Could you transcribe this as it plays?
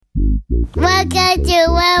Welcome to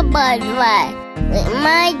Wilbur's World with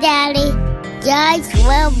my daddy, George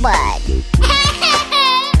Wilbur.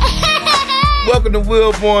 Welcome to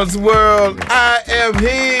Wilborn's World. I am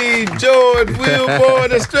he, George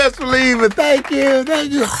Wilborn, the stress reliever. Thank you.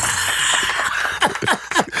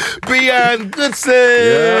 Breon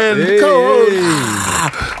Goodson,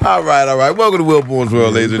 co-host. All right. Welcome to Wilborn's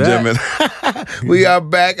World, ladies and gentlemen. We are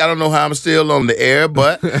back. I don't know how I'm still on the air,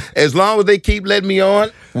 but as long as they keep letting me on,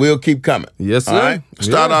 we'll keep coming. Yes, sir. All right?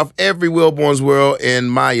 Start off every Wilborn's World in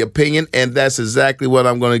my opinion, and that's exactly what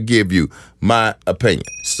I'm going to give you, my opinion.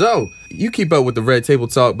 So, you keep up with the Red Table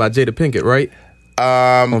Talk by Jada Pinkett, right?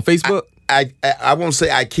 On Facebook? I won't say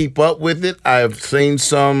I keep up with it. I've seen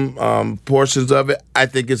some portions of it. I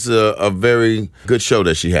think it's a very good show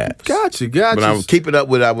that she has. Gotcha. But I'm keeping up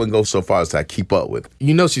with it. I wouldn't go so far as to keep up with it.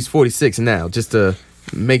 You know she's 46 now, just to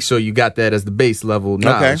make sure you got that as the base level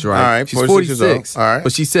knowledge, right? All right. She's 46. All right.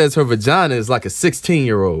 But she says her vagina is like a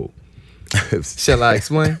 16-year-old. Shall I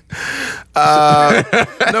explain?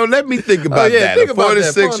 No, let me think about that. Think a about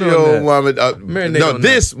that. 46-year-old woman.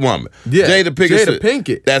 This woman. Yeah, Jada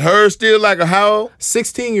Pinkett. That her still like a how old?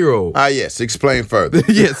 16-year-old. Yes. Explain further.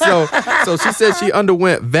 Yeah, so she said she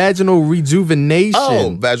underwent vaginal rejuvenation.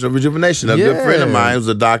 Oh, vaginal rejuvenation. A good friend of mine who's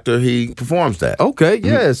a doctor, he performs that. Okay,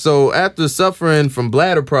 yeah. So after suffering from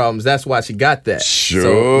bladder problems, that's why she got that.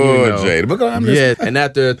 Sure, so, Jada. And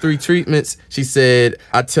after 3 treatments, she said,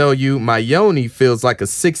 I tell you, my yoni feels like a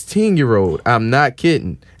 16-year-old. I'm not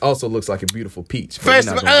kidding. Also looks like a beautiful peach. First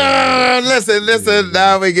of all, listen.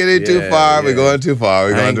 Now we're getting too far. We're going too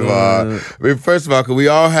far. First of all, because we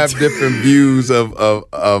all have different views of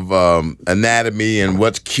anatomy and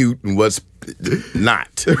what's cute and what's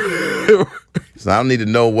not. So I don't need to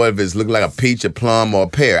know what if it's looking like a peach, a plum, or a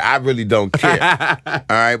pear. I really don't care. All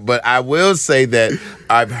right, but I will say that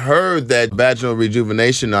I've heard that vaginal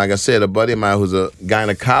rejuvenation, like I said, a buddy of mine who's a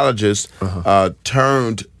gynecologist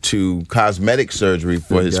turned to cosmetic surgery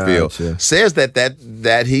for his field, says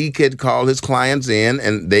that he could call his clients in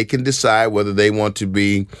and they can decide whether they want to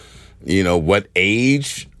be, what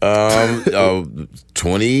age,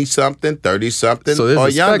 20-something, 30-something, or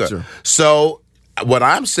younger. Spectrum. So what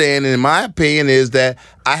I'm saying, in my opinion, is that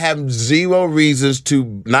I have zero reasons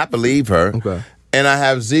to not believe her. Okay. And I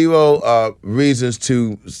have zero reasons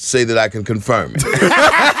to say that I can confirm it.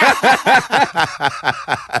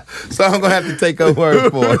 So I'm going to have to take her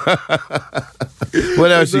word for it.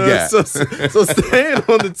 What else you got? So staying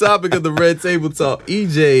on the topic of the Red Table Talk,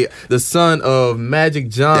 EJ, the son of Magic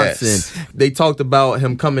Johnson, they talked about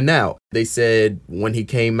him coming out. They said when he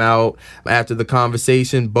came out, after the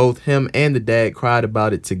conversation, both him and the dad cried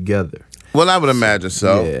about it together. Well, I would imagine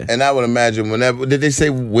so. Yeah. And I would imagine whenever, did they say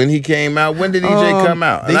when he came out? When did EJ come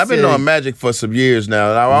out? And I've been knowing Magic for some years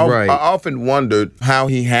now, and I often wondered how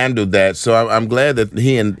he handled that. So I'm glad that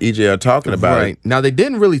he and EJ are talking about it. Now, they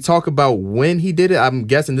didn't really talk about when he did it. I'm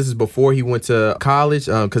guessing this is before he went to college,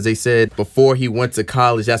 because they said before he went to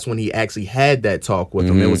college, that's when he actually had that talk with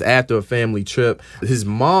him. It was after a family trip. His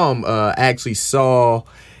mom actually saw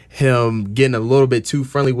him getting a little bit too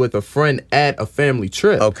friendly with a friend at a family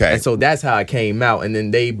trip. Okay. And so that's how it came out. And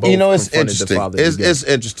then they both confronted the father. It's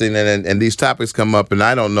interesting. And these topics come up, and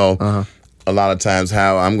I don't know a lot of times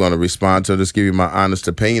how I'm going to respond to it. Just give you my honest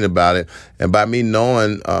opinion about it. And by me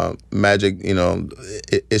knowing Magic,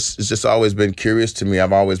 it's just always been curious to me.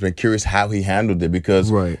 I've always been curious how he handled it,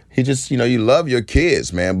 because he just, you love your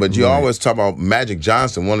kids, man. But you always talk about Magic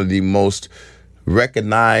Johnson, one of the most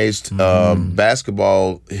recognized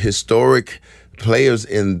basketball historic players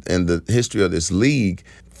in the history of this league.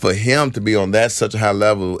 For him to be on that such a high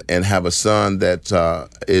level and have a son that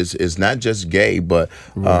is not just gay, but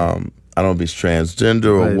I don't know if he's transgender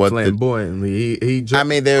or what. Flamboyantly, I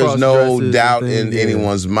mean, there's no doubt in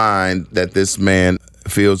anyone's mind that this man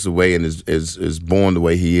feels the way and is born the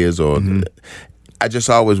way he is, or. I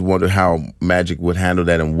just always wondered how Magic would handle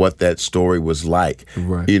that and what that story was like.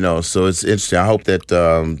 Right. So it's interesting. I hope that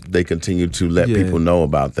they continue to let people know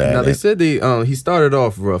about that. Now, they said he started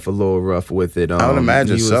off a little rough with it. I would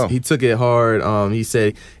imagine so. He took it hard. He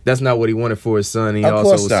said that's not what he wanted for his son. He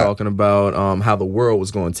also was talking about how the world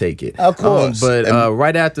was going to take it. Of course. But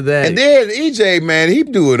right after that. And then EJ, man, he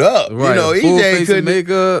blew it up. Right. EJ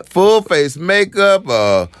couldn't. Full face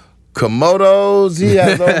makeup, Komodos, he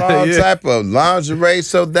has on all type of lingerie.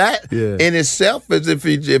 So that in itself is,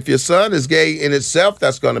 if your son is gay in itself,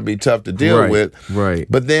 that's going to be tough to deal with. Right.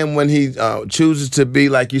 But then when he chooses to be,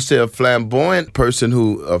 like you said, a flamboyant person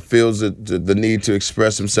who feels the need to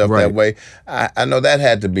express himself that way, I know that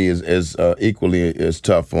had to be as equally as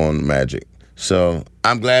tough on Magic. So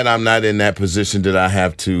I'm glad I'm not in that position that I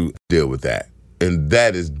have to deal with that. And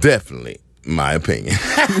that is definitely my opinion.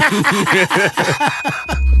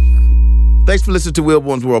 Thanks for listening to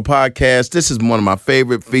Wilborn's World Podcast. This is one of my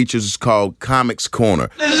favorite features. It's called Comics Corner.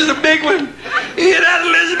 This is a big one. You hear that,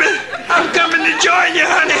 Elizabeth? I'm coming to join you,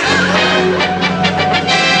 honey.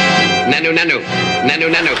 Nanu. That'd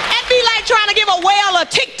be like trying to give a whale a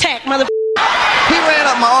tic-tac, mother. He ran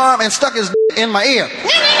up my arm and stuck his in my ear.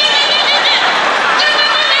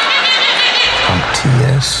 I'm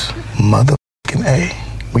T.S. motherfucking A.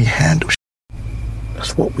 We handle shit.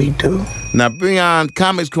 That's what we do. Now, Beyond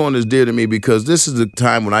Comics Corner is dear to me because this is the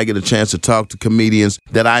time when I get a chance to talk to comedians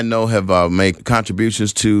that I know have made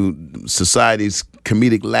contributions to society's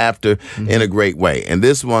comedic laughter in a great way. And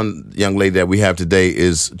this one young lady that we have today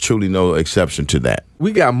is truly no exception to that.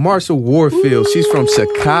 We got Marsha Warfield. She's from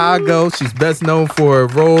Chicago. She's best known for a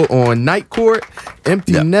role on Night Court,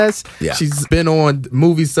 Empty Nest. Yeah. She's been on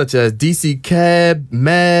movies such as DC Cab,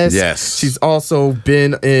 Mask. Yes. She's also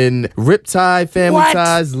been in Riptide, Family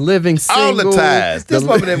Ties, Living Single. All the ties. This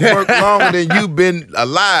woman that worked longer than you've been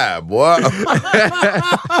alive, boy.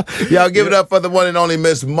 Y'all give it up for the one and only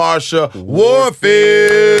Miss Marsha Warfield.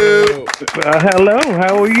 Hello,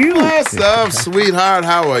 how are you? What's up, sweetheart?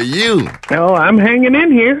 How are you? Oh, I'm hanging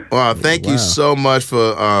in here. Well, thank you so much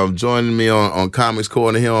for joining me on Comics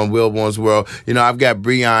Corner here on Wilborn's World. You know, I've got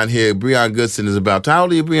Breon here. Breon Goodson is about, how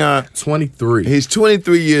old are you, Breon? 23. He's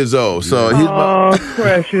 23 years old. So he's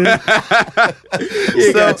precious.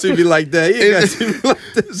 You got to be like that. You got to be like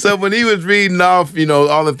that. So when he was reading off, you know,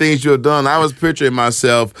 all the things you have done, I was picturing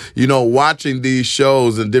myself, you know, watching these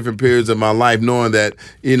shows in different periods of my life, knowing that,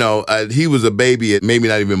 you know, he was a baby, maybe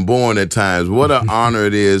not even born at times. What an honor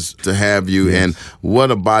it is to have you, and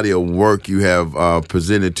what a body of work you have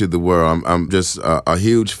presented to the world. I'm just a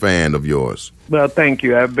huge fan of yours. Well, thank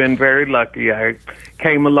you. I've been very lucky. I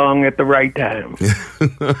came along at the right time.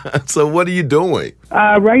 So what are you doing?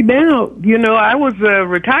 Right now, you know, I was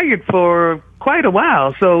retired for quite a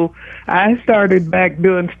while, so I started back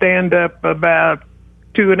doing stand-up about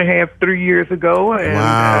 2.5, 3 years ago. And,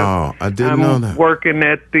 wow, I didn't know that. I'm working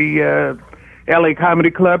at the LA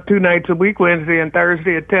Comedy Club 2 nights a week, Wednesday and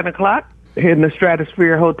Thursday at 10 o'clock in the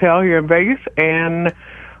Stratosphere Hotel here in Vegas. And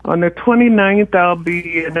on the 29th, I'll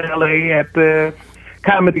be in LA at the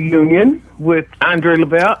Comedy Union with Andre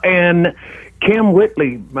Lavelle, and Kim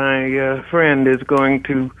Whitley, my friend, is going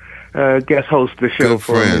to guest host the show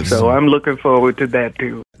for me. So I'm looking forward to that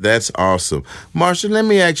too. That's awesome. Marsha, let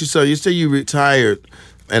me ask you, so you say you retired,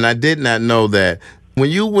 and I did not know that. When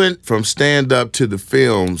you went from stand-up to the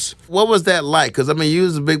films, what was that like? Because, I mean, you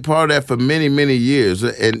was a big part of that for many, many years.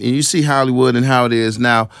 And you see Hollywood and how it is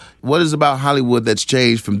now. What is about Hollywood that's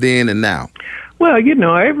changed from then and now? Well, you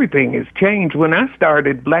know, everything has changed. When I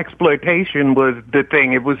started, blaxploitation was the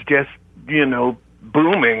thing. It was just, you know,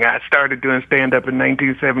 booming. I started doing stand-up in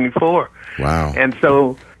 1974. Wow. And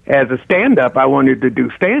so as a stand-up, I wanted to do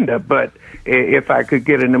stand-up, but if I could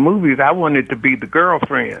get in the movies, I wanted to be the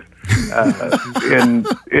girlfriend in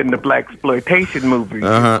the blaxploitation movies. You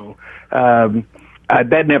know?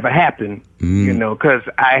 That never happened, you know, because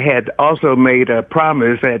I had also made a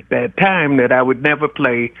promise at that time that I would never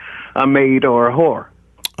play a maid or a whore.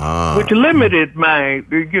 Which limited my,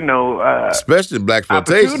 you know, especially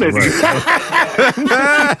blaxploitation.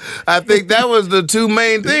 Right. I think that was the two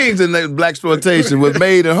main things in the blaxploitation was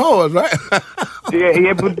maid and whores, right? Yeah,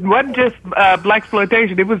 it wasn't just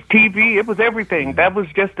blaxploitation. It was TV. It was everything. That was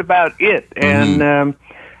just about it, and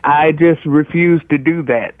I just refused to do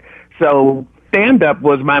that. So stand-up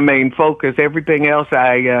was my main focus. Everything else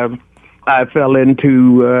I fell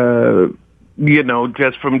into. You know,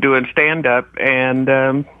 just from doing stand-up,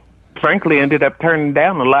 and frankly ended up turning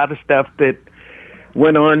down a lot of stuff that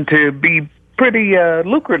went on to be pretty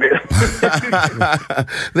lucrative.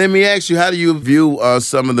 Let me ask you, how do you view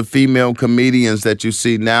some of the female comedians that you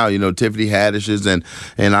see now? You know, Tiffany Haddish's, and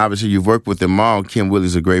obviously you've worked with them all. Kim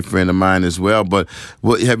Whitley's a great friend of mine as well. But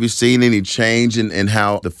have you seen any change in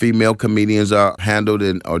how the female comedians are handled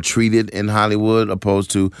or treated in Hollywood,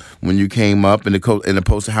 opposed to when you came up, and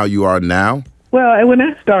opposed to how you are now? Well, when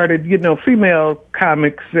I started, you know, female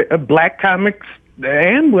comics, black comics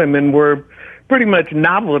and women were pretty much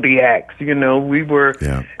novelty acts. You know, we were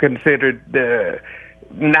considered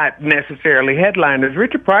not necessarily headliners.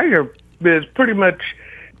 Richard Pryor is pretty much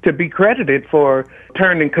to be credited for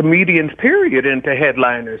turning comedians, period, into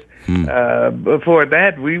headliners. Before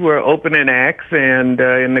that, we were opening acts, and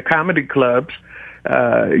in the comedy clubs,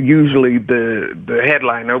 usually the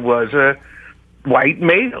headliner was a white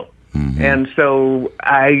male. And so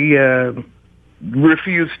I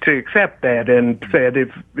refused to accept that, and said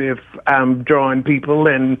if I'm drawing people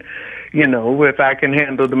and You know, if I can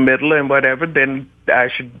handle the middle and whatever, then I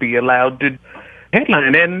should be allowed to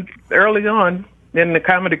headline. And early on in the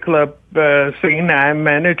comedy club scene, I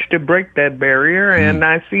managed to break that barrier, and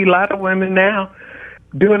I see a lot of women now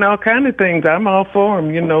doing all kind of things. I'm all for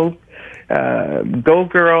them, you know. Go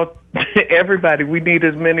girl, everybody. We need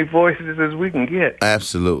as many voices as we can get.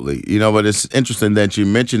 Absolutely. You know, but it's interesting that you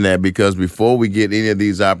mentioned that, because before we get any of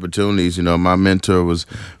these opportunities, you know, my mentor was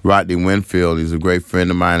Rodney Winfield. He's a great friend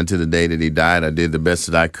of mine. Until the day that he died, I did the best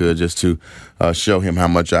that I could just to show him how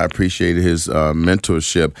much I appreciated his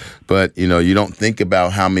mentorship. But, you know, you don't think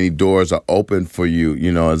about how many doors are open for you.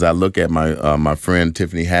 You know, as I look at my friend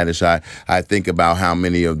Tiffany Haddish, I think about how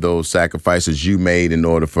many of those sacrifices you made in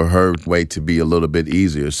order for her way to be a little bit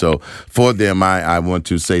easier. So for them, I want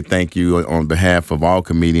to say thank you on behalf of all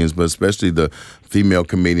comedians, but especially the female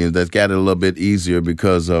comedians that got it a little bit easier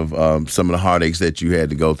because of some of the heartaches that you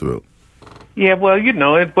had to go through. Yeah, well, you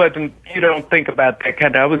know, it wasn't, you don't think about that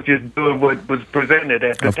kind of, I was just doing what was presented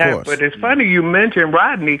at the time. Course. But it's funny you mentioned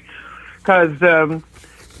Rodney, because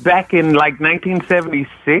back in like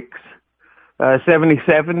 1976,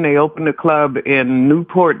 77, they opened a club in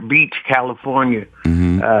Newport Beach, California,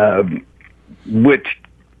 which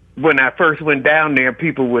when I first went down there,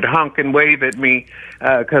 people would honk and wave at me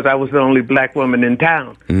because I was the only black woman in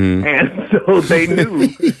town. And so they knew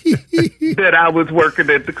that I was working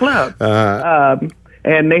at the club.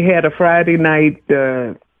 And they had a Friday night,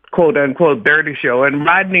 quote-unquote, dirty show. And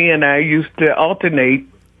Rodney and I used to alternate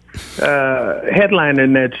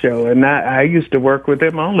headlining that show. And I used to work with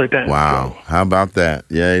him all the time. Wow. How about that?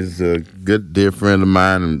 Yeah, he's a good, dear friend of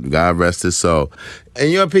mine, and God rest his soul. In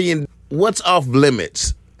your opinion, what's off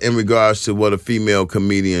limits in regards to what a female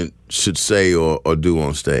comedian should say or do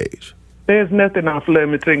on stage? There's nothing off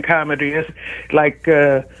limits in comedy. It's like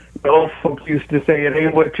the old folks used to say, it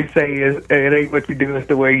ain't what you say, it ain't what you do, it's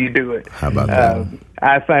the way you do it. How about that?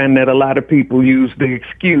 I find that a lot of people use the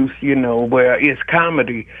excuse, you know, where it's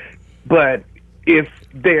comedy. But if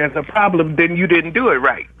there's a problem, then you didn't do it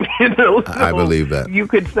right. You know? So I believe that. You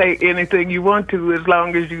could say anything you want to as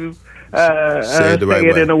long as you say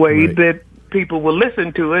it in a way that people will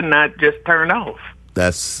listen to it, not just turn off.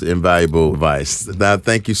 That's invaluable advice. Now,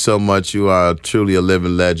 thank you so much. You are truly a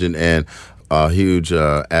living legend, and a huge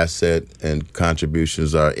asset, and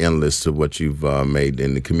contributions are endless to what you've made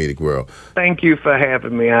in the comedic world. Thank you for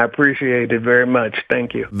having me. I appreciate it very much.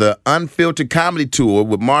 Thank you. The Unfiltered Comedy Tour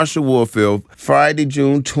with Marsha Warfield, Friday,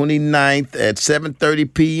 June 29th at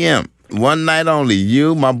 7:30 p.m. One night only.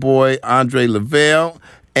 You, my boy Andre Lavelle,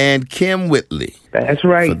 and Kim Whitley. That's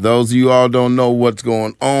right. For those of you all don't know what's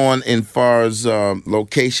going on in far as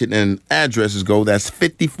location and addresses go, that's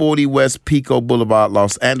 5040 West Pico Boulevard,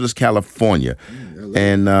 Los Angeles, California.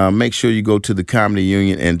 And make sure you go to the Comedy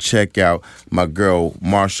Union and check out my girl,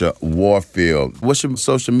 Marsha Warfield. What's your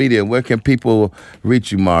social media? Where can people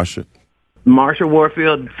reach you, Marsha? Marsha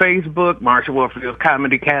Warfield Facebook, Marsha Warfield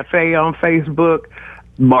Comedy Cafe on Facebook,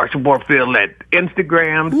 Marsha Warfield at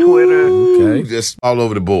Instagram, Twitter. Okay, just all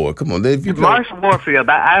over the board. Come on, if you Marsha Warfield.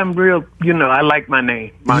 I'm real, you know, I like my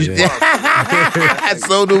name. Marsha Warfield.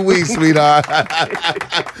 So do we, sweetheart.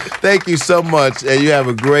 Thank you so much, and you have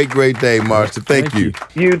a great, great day, Marsha. Thank you.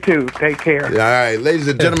 You too. Take care. All right, ladies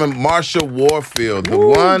and gentlemen, Marsha Warfield, the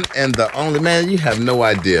one and the only. Man, you have no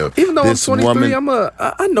idea. Even though this I'm 23, woman,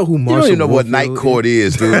 I know who Marsha. You don't even know what Warfield Night Court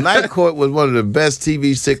is, dude. Night Court was one of the best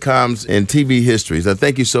TV sitcoms in TV history. So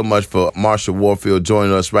thank you so much for Marsha Warfield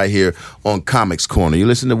joining us right here on Comics Corner. You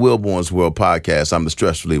listen to Wilborn's World Podcast. I'm the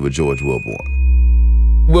stress reliever, George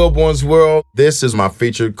Wilborn. Wilborn's World, this is my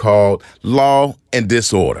feature called Law and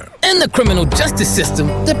Disorder. In the criminal justice system,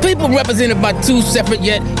 the people represented by two separate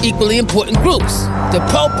yet equally important groups. The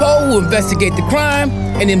po-po who investigate the crime,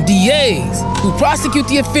 and them DAs who prosecute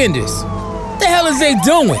the offenders. The hell is they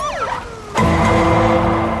doing?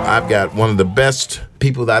 I've got one of the best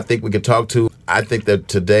people that I think we can talk to. I think that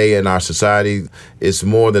today in our society, it's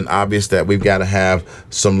more than obvious that we've got to have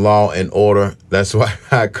some law and order. That's why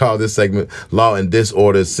I call this segment Law and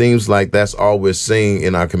Disorder. It seems like that's all we're seeing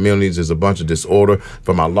in our communities is a bunch of disorder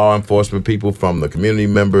from our law enforcement people, from the community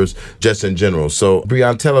members, just in general. So,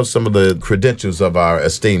 Breon, tell us some of the credentials of our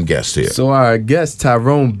esteemed guest here. So our guest,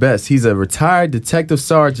 Tyrone Best, he's a retired detective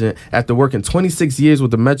sergeant after working 26 years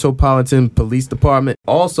with the Metropolitan Police Department.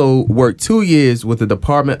 Also worked 2 years with the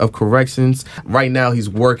Department of Corrections. Right now, he's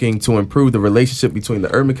working to improve the relationship between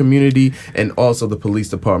the urban community and also the police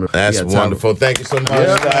department. That's wonderful. Thank you so much,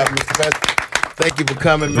 Mr. Best. Thank you for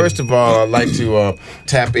coming. First of all, I'd like to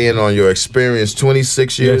tap in on your experience.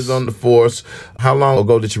 26 years on the force. How long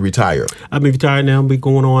ago did you retire? I've been retired now. I'll be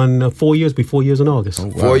going on 4 years. Be 4 years in August. Oh,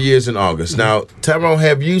 wow. 4 years in August. Now, Tyrone,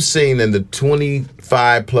 have you seen in the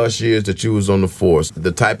 25 plus years that you was on the force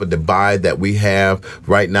the type of divide that we have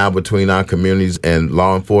right now between our communities and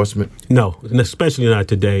law enforcement? No, and especially not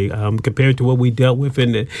today. Compared to what we dealt with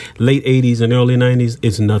in the late 80s and early 90s,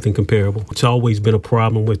 it's nothing comparable. It's always been a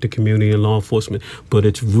problem with the community and law enforcement, but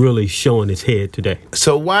it's really showing its head today.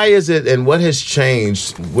 So why is it, and what has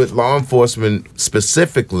changed with law enforcement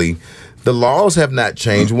specifically? The laws have not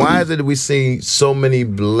changed. Why is it that we see so many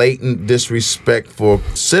blatant disrespect for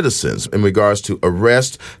citizens in regards to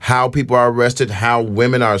arrest, how people are arrested, how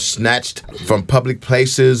women are snatched from public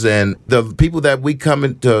places, and the people that we come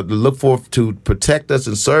in to look for to protect us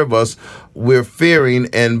and serve us, we're fearing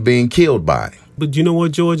and being killed by? But you know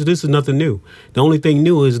what, George? This is nothing new. The only thing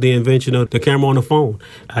new is the invention of the camera on the phone.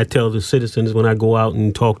 I tell the citizens when I go out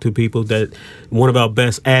and talk to people that one of our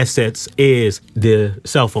best assets is the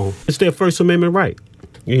cell phone. It's their First Amendment right.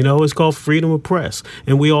 You know, it's called freedom of press.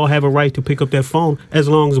 And we all have a right to pick up that phone as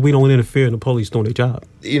long as we don't interfere in the police doing their job.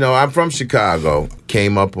 You know, I'm from Chicago,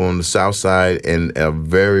 came up on the South Side in a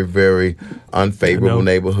very, very unfavorable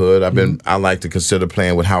neighborhood. I like to consider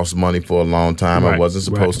playing with house money for a long time. I wasn't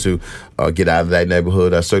supposed to get out of that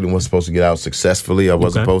neighborhood. I certainly wasn't supposed to get out successfully. I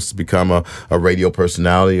wasn't supposed to become a radio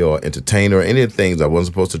personality or entertainer or any of the things. I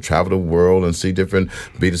wasn't supposed to travel the world and see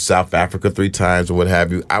be to South Africa 3 times or what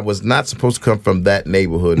have you. I was not supposed to come from that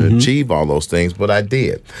neighborhood and achieve all those things, but I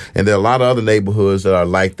did. And there are a lot of other neighborhoods that are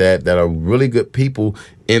like that are really good people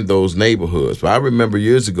in those neighborhoods. But I remember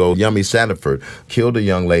years ago, Yummy Sanford killed a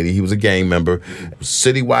young lady. He was a gang member.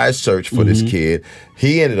 Citywide search for this kid.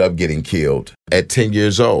 He ended up getting killed at 10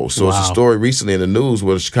 years old. So it's a story recently in the news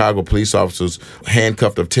where the Chicago police officers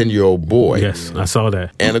handcuffed a 10-year-old boy. Yes, I saw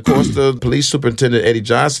that. And of course, the police superintendent, Eddie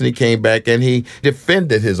Johnson, he came back and he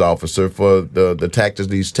defended his officer for the tactics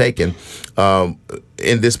that he's taken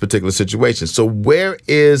in this particular situation. So where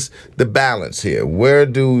is the balance here? Where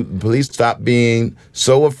do police stop being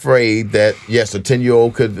so afraid that, yes, a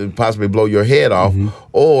 10-year-old could possibly blow your head off,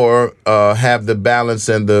 or have the balance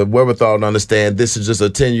and the wherewithal to understand this is just a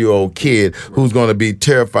 10-year-old kid who's going to be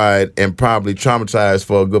terrified and probably traumatized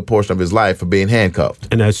for a good portion of his life for being handcuffed?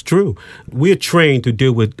 And that's true. We're trained to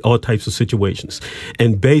deal with all types of situations.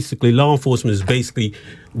 And basically, law enforcement is basically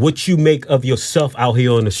what you make of yourself out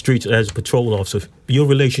here on the streets as a patrol officer, your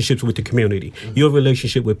relationships with the community, your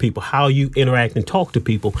relationship with people, how you interact and talk to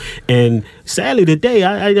people. And sadly today,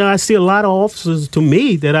 I see a lot of officers to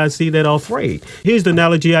me that I see that are afraid. Here's the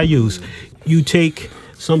analogy I use. You take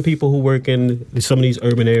some people who work in some of these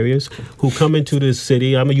urban areas who come into the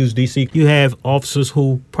city. I'm going to use D.C. You have officers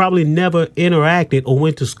who probably never interacted or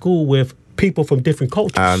went to school with people from different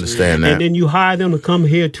cultures. I understand that. And then you hire them to come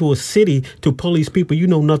here to a city to police people you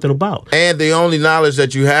know nothing about. And the only knowledge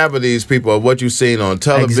that you have of these people are what you've seen on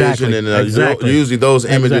television. Usually those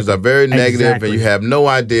images are very negative, and you have no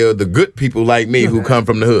idea the good people like me who come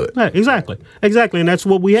from the hood. Right, exactly. And that's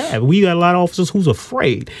what we have. We got a lot of officers who's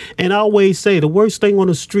afraid. And I always say the worst thing on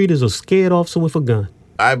the street is a scared officer with a gun.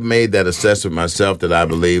 I've made that assessment myself that I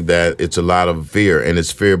believe that it's a lot of fear, and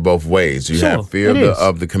it's fear both ways. You have fear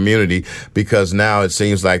of the community because now it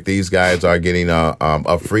seems like these guys are getting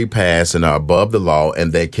a free pass and are above the law,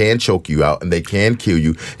 and they can choke you out and they can kill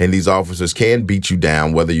you, and these officers can beat you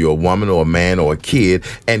down, whether you're a woman or a man or a kid,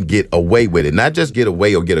 and get away with it. Not just get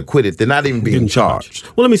away or get acquitted. They're not even being charged.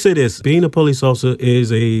 Well, let me say this. Being a police officer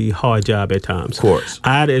is a hard job at times. Of course.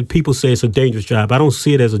 People say it's a dangerous job. I don't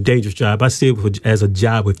see it as a dangerous job. I see it as a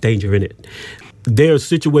job with danger in it. There are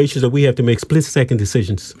situations that we have to make split-second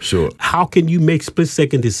decisions. Sure. How can you make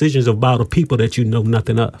split-second decisions about a people that you know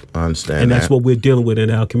nothing of? I understand. And that's what we're dealing with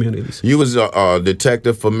in our communities. You was a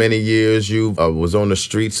detective for many years. You was on the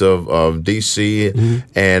streets of D.C.,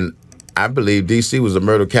 and I believe D.C. was the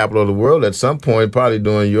murder capital of the world at some point, probably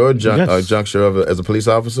during your juncture as a police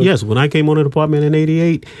officer. Yes, when I came on the department in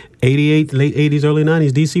 88, late 80s, early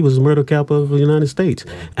 90s, D.C. was the murder capital of the United States.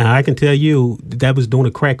 And I can tell you that was during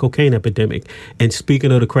the crack cocaine epidemic. And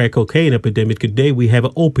speaking of the crack cocaine epidemic, today we have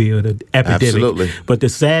an opioid epidemic. Absolutely. But the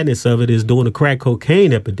sadness of it is during the crack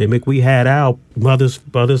cocaine epidemic, we had our mothers,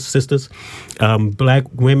 brothers, sisters, black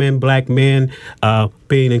women, black men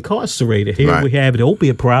being incarcerated. Here we have the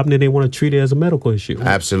opiate problem, and they want to treat it as a medical issue.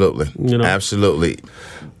 Absolutely. Absolutely.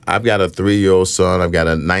 I've got a 3-year-old son. I've got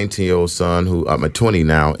a 19-year-old son who I'm 20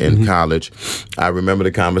 now in college. I remember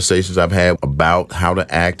the conversations I've had about how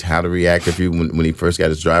to act, how to react if you, when he first got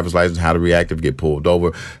his driver's license, how to react if you get pulled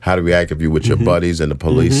over, how to react if you're with your buddies and the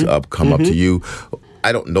police come up to you.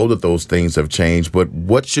 I don't know that those things have changed, but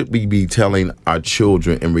what should we be telling our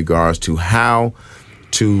children in regards to how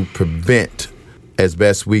to prevent, as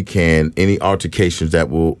best we can, any altercations that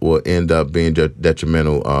will end up being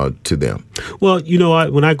detrimental to them? Well,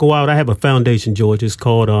 when I go out, I have a foundation, George. It's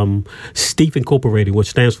called STEEF Incorporated, which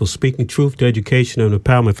stands for Speaking Truth to Education and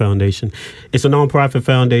Empowerment Foundation. It's a nonprofit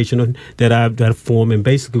foundation that I formed, and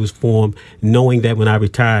basically was formed knowing that when I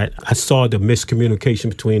retired, I saw the miscommunication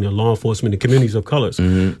between the law enforcement and communities of colors.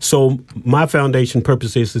 Mm-hmm. So my foundation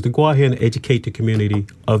purpose is to go out here and educate the community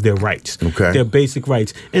of their rights, their basic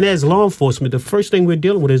rights. And as law enforcement, the first thing we're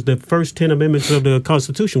dealing with is the first 10 amendments of the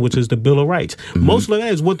Constitution, which is the Bill of Rights. Mm-hmm. Most of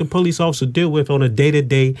that is what the police officers deal with on a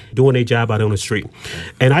day-to-day doing their job out on the street.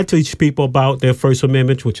 And I teach people about their First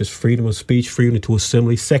Amendment, which is freedom of speech, freedom to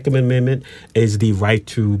assembly. Second Amendment is the right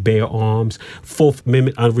to bear arms. Fourth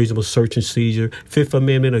Amendment, unreasonable search and seizure. Fifth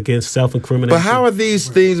Amendment against self-incrimination. But how are these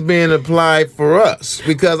things being applied for us?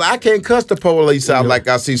 Because I can't cuss the police out like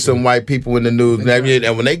I see some white people in the news,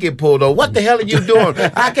 and when they get pulled over, what the hell are you doing?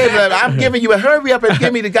 I can't believe I'm giving you a hurry up and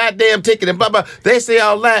give me the goddamn ticket and blah blah. They say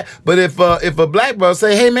all that, but if a black brother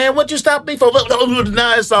say, "Hey man, what you stop me for?"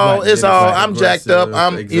 Now it's all I'm jacked up.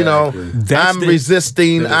 I'm I'm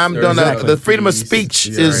resisting. I'm gonna the freedom of speech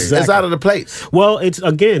is out of the place. Well, it's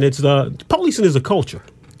policing is a culture.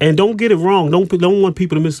 And don't get it wrong. Don't want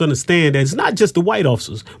people to misunderstand that it's not just the white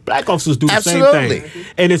officers. Black officers do the same thing.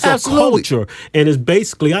 And it's a culture. And it's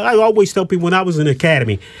basically, I always tell people when I was in the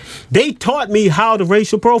academy, they taught me how to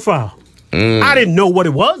racial profile. I didn't know what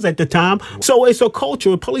it was at the time. So it's a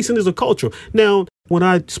culture. Policing is a culture. Now, when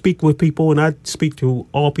I speak with people and I speak to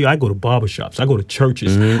all people, I go to barbershops, I go to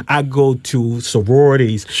churches, I go to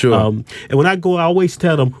sororities. Sure. And when I go, I always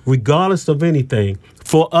tell them, regardless of anything,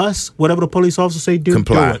 for us, whatever the police officers say, do it.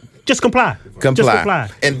 Just comply. Just comply.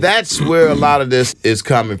 And that's where a lot of this is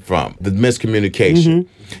coming from, the miscommunication.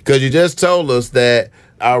 Because you just told us that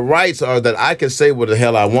our rights are that I can say what the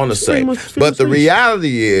hell I want to say. But the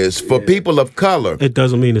reality is, for people of color, it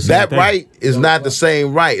doesn't mean the same that thing. right is not the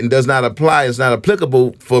same right and does not apply. It's not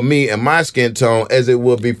applicable for me and my skin tone as it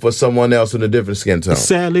would be for someone else in a different skin tone.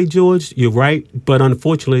 Sadly, George, you're right. But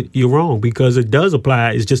unfortunately, you're wrong because it does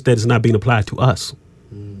apply. It's just that it's not being applied to us.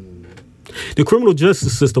 The criminal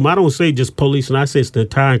justice system, I don't say just police, and I say it's the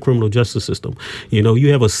entire criminal justice system. You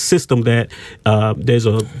have a system that there's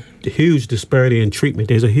a huge disparity in treatment.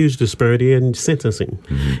 There's a huge disparity in sentencing.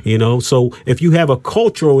 So if you have a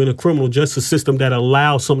culture in a criminal justice system that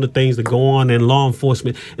allows some of the things that go on in law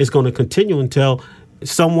enforcement, it's going to continue until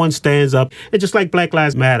someone stands up. And just like Black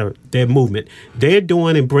Lives Matter, their movement, they're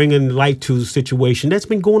doing and bringing light to the situation that's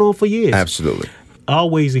been going on for years. Absolutely.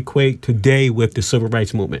 Always equate today with the civil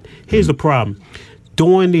rights movement. Here's the problem.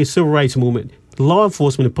 During the civil rights movement, law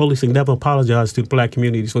enforcement and policing never apologized to the black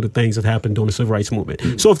communities for the things that happened during the civil rights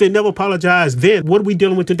movement. So if they never apologized then, what are we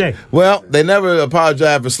dealing with today? Well, they never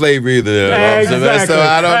apologized for slavery either. Exactly. So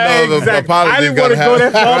I don't know if an apology I didn't want to go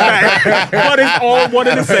that far back. But it's all one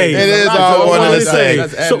and the same. It is all one and the same.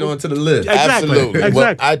 Let's add it on to the list. Absolutely.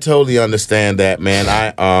 Well, I totally understand that, man.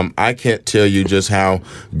 I can't tell you just how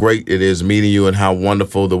great it is meeting you and how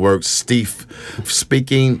wonderful the work STEEF,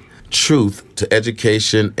 Speaking Truth to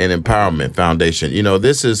Education and Empowerment Foundation.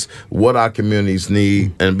 This is what our communities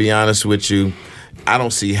need. And to be honest with you, I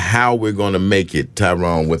don't see how we're going to make it,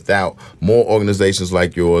 Tyrone, without more organizations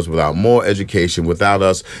like yours, without more education, without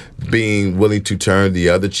us being willing to turn the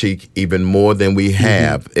other cheek even more than we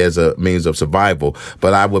have as a means of survival.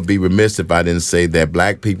 But I would be remiss if I didn't say that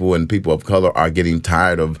black people and people of color are getting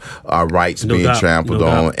tired of our rights being trampled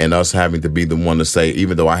on and us having to be the one to say,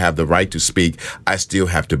 even though I have the right to speak, I still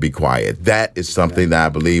have to be quiet. That is something that I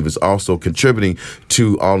believe is also contributing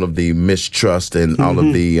to all of the mistrust and all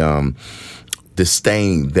of the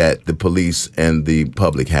disdain that the police and the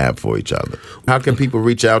public have for each other. How can people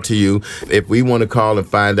reach out to you if we want to call and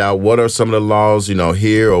find out what are some of the laws,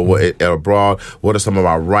 here or abroad? What are some of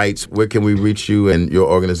our rights? Where can we reach you and your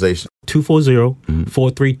organization?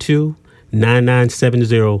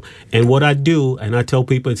 240-432-9970. And what I do, and I tell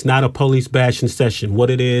people, it's not a police bashing session. What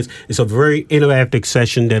it is, it's a very interactive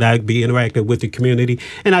session that I be interactive with the community,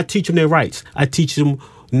 and I teach them their rights. I teach them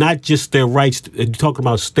not just their rights. You talk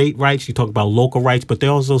about state rights, you talk about local rights, but there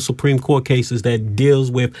are also Supreme Court cases that deals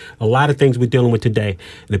with a lot of things we're dealing with today.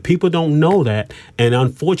 And if people don't know that, and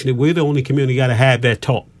unfortunately, we're the only community got to have that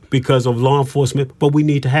talk because of law enforcement, but we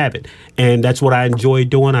need to have it. And that's what I enjoy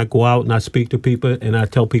doing. I go out and I speak to people and I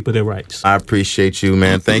tell people their rights. I appreciate you,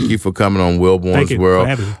 man. Thank you for coming on Wilborn's World,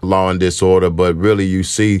 Law and Disorder. But really, you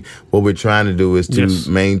see, what we're trying to do is to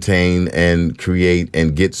maintain and create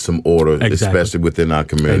and get some order, especially within our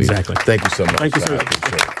community. Exactly. Thank you so much. Thank you, sir. I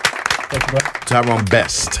appreciate it. Thank you, bro. Tyrone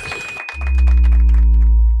Best.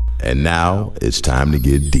 And now it's time to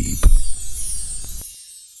get deep.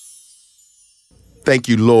 Thank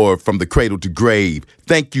you, Lord, from the cradle to grave.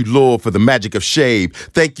 Thank you, Lord, for the magic of shave.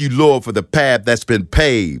 Thank you, Lord, for the path that's been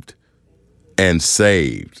paved and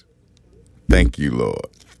saved. Thank you, Lord.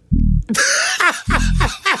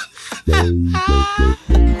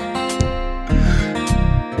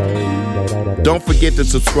 Don't forget to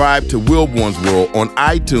subscribe to Wilborn's World on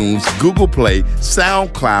iTunes, Google Play,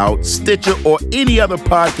 SoundCloud, Stitcher, or any other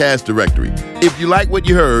podcast directory. If you like what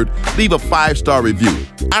you heard, leave a 5-star review.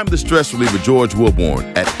 I'm the stress reliever George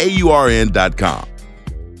Wilborn at AURN.com.